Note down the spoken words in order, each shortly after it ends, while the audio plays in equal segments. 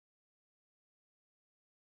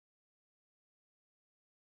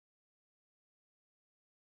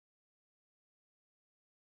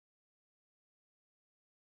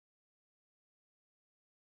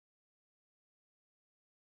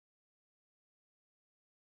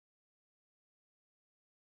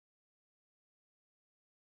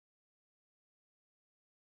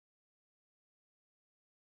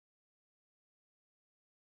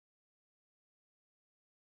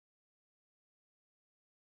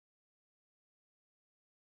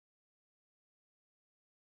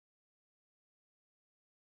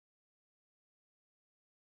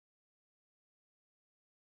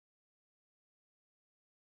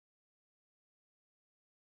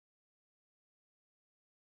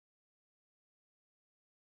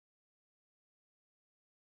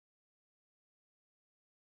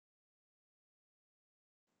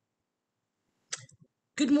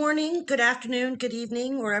Good morning, good afternoon, good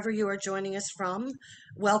evening, wherever you are joining us from.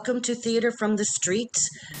 Welcome to Theater from the Streets.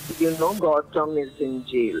 You know Gotham is in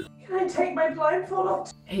jail. Can I take my blindfold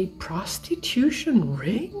off? A prostitution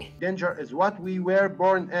ring? Danger is what we were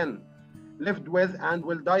born in, lived with, and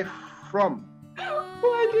will die from.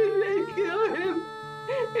 Why did they kill him?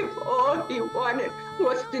 If all he wanted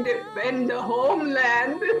was to defend the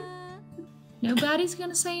homeland. Nobody's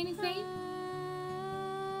gonna say anything?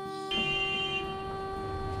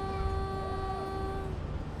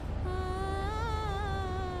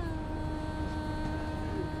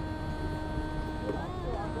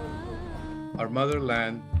 Our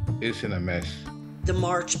motherland is in a mess. The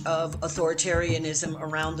march of authoritarianism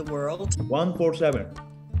around the world. 147,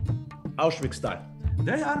 Auschwitz style.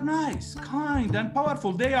 They are nice, kind, and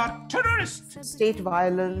powerful. They are terrorists. State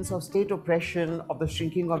violence or state oppression of the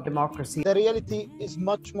shrinking of democracy. The reality is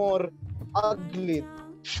much more ugly.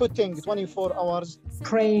 Shooting 24 hours.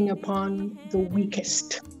 Preying upon the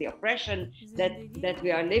weakest. The oppression that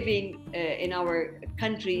we are living in our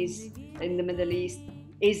countries in the Middle East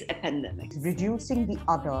is a pandemic. Reducing the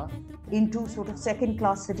other into sort of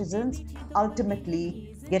second-class citizens,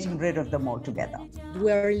 ultimately getting rid of them altogether.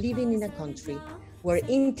 We are living in a country where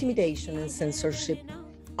intimidation and censorship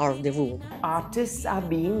are the rule. Artists are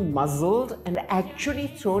being muzzled and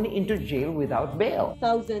actually thrown into jail without bail.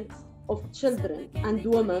 Thousands of children and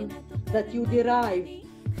women that you derive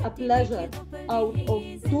a pleasure out of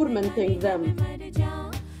tormenting them.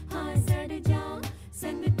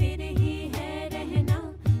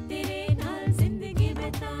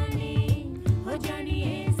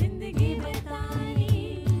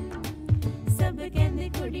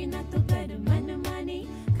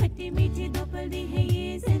 मीठी दोपहर दी है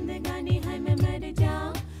ये जिंदगानी है मैं मर जा